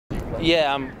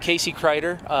Yeah, I'm Casey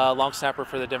Kreiter, long snapper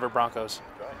for the Denver Broncos.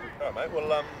 Great. All right, mate.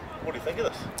 Well, what do you think of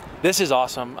this? This is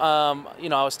awesome. You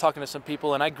know, I was talking to some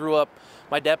people, and I grew up,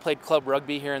 my dad played club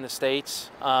rugby here in the States.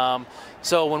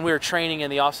 So when we were training in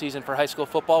the off-season for high school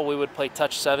football, we would play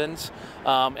touch sevens.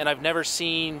 And I've never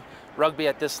seen rugby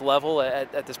at this level,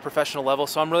 at this professional level.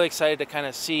 So I'm really excited to kind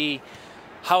of see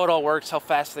how it all works, how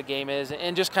fast the game is,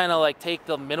 and just kind of like take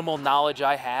the minimal knowledge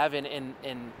I have and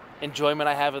enjoyment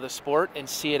I have of the sport and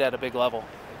see it at a big level.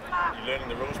 You learning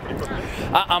the rules pretty quickly?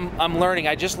 I'm learning.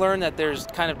 I just learned that there's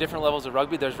kind of different levels of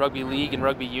rugby. There's rugby league and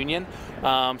rugby union.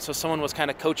 So someone was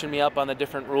kind of coaching me up on the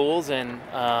different rules and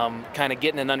kind of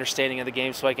getting an understanding of the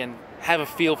game so I can have a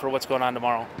feel for what's going on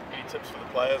tomorrow. Any tips for the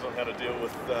players on how to deal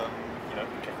with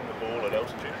kicking the ball at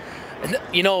altitude?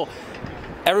 You know,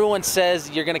 everyone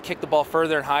says you're going to kick the ball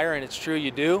further and higher, and it's true,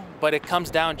 you do, but it comes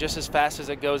down just as fast as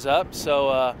it goes up,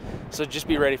 so just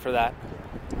be ready for that.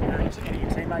 Any of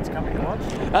your teammates coming to watch?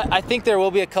 I think there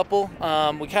will be a couple.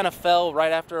 We kind of fell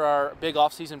right after our big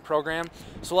off-season program,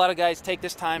 so a lot of guys take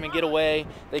this time and get away.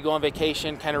 They go on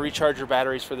vacation, kind of recharge their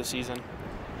batteries for the season.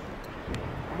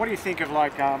 What do you think of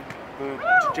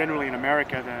generally in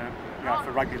America,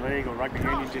 for rugby league or rugby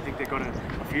union? Do you think they've got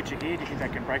a future here? Do you think they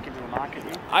can break into the market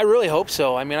here? I really hope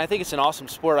so. I mean, I think it's an awesome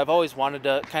sport. I've always wanted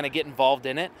to kind of get involved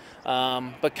in it,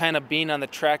 but kind of being on the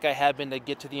track I have been to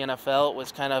get to the NFL, it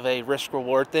was kind of a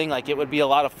risk-reward thing. Like, it would be a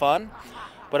lot of fun,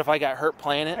 but if I got hurt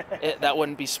playing it, that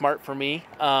wouldn't be smart for me.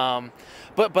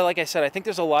 But like I said, I think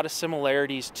there's a lot of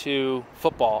similarities to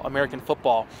football, American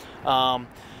football.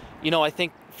 You know, I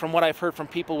think from what I've heard from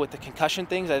people with the concussion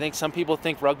things, I think some people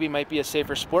think rugby might be a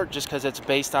safer sport just because it's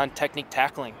based on technique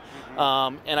tackling.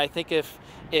 And I think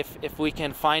if we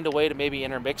can find a way to maybe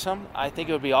intermix them, I think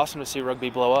it would be awesome to see rugby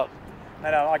blow up.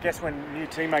 And I guess when new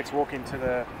teammates walk into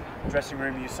the dressing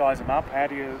room, you size them up. How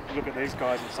do you look at these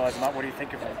guys and size them up? What do you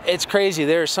think of them? It's crazy.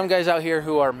 There are some guys out here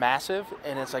who are massive,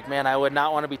 and it's like, man, I would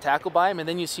not want to be tackled by them. And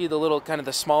then you see the little kind of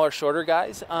the smaller, shorter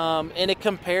guys, and it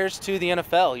compares to the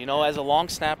NFL. You know, as a long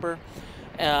snapper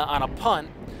on a punt,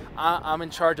 I'm in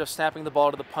charge of snapping the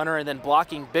ball to the punter and then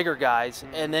blocking bigger guys.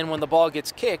 And then when the ball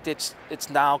gets kicked, it's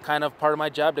now kind of part of my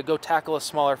job to go tackle a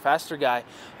smaller, faster guy.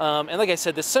 And like I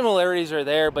said, the similarities are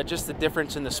there, but just the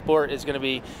difference in the sport is going to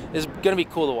be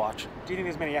cool to watch. Do you think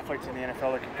there's many athletes in the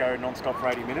NFL that could go non-stop for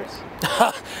 80 minutes?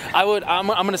 I'm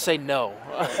going to say no.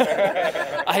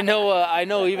 I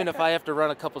know. Even if I have to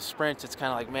run a couple sprints, it's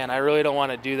kind of like, man, I really don't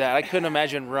want to do that. I couldn't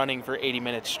imagine running for 80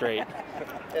 minutes straight.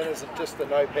 And is it just the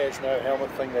no pads, no helmet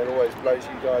thing that always blows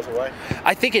you guys away?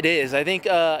 I think it is. I think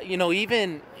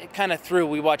even kind of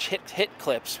we watch hit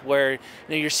clips where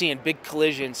you're seeing big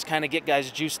collisions kind of get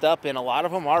guys juiced up, and a lot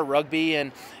of them are rugby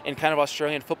and kind of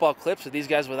Australian football clips of these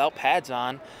guys without pads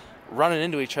on running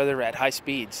into each other at high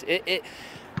speeds.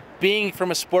 Being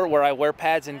from a sport where I wear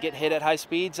pads and get hit at high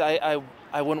speeds, I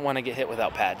wouldn't want to get hit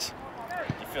without pads. Do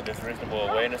you feel there's reasonable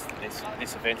awareness that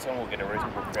this event's on? We'll get a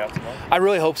reasonable crowd tonight? I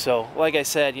really hope so. Like I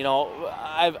said,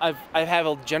 I have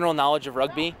a general knowledge of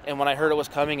rugby, and when I heard it was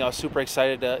coming, I was super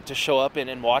excited to show up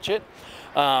and watch it.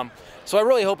 So I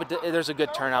really hope there's a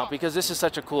good turnout because this is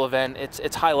such a cool event.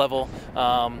 It's high level.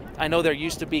 I know there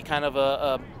used to be kind of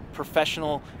a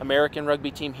professional American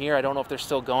rugby team here. I don't know if they're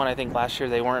still going. I think last year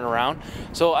they weren't around.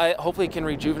 So I hopefully can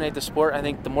rejuvenate the sport. I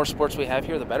think the more sports we have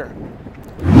here, the better.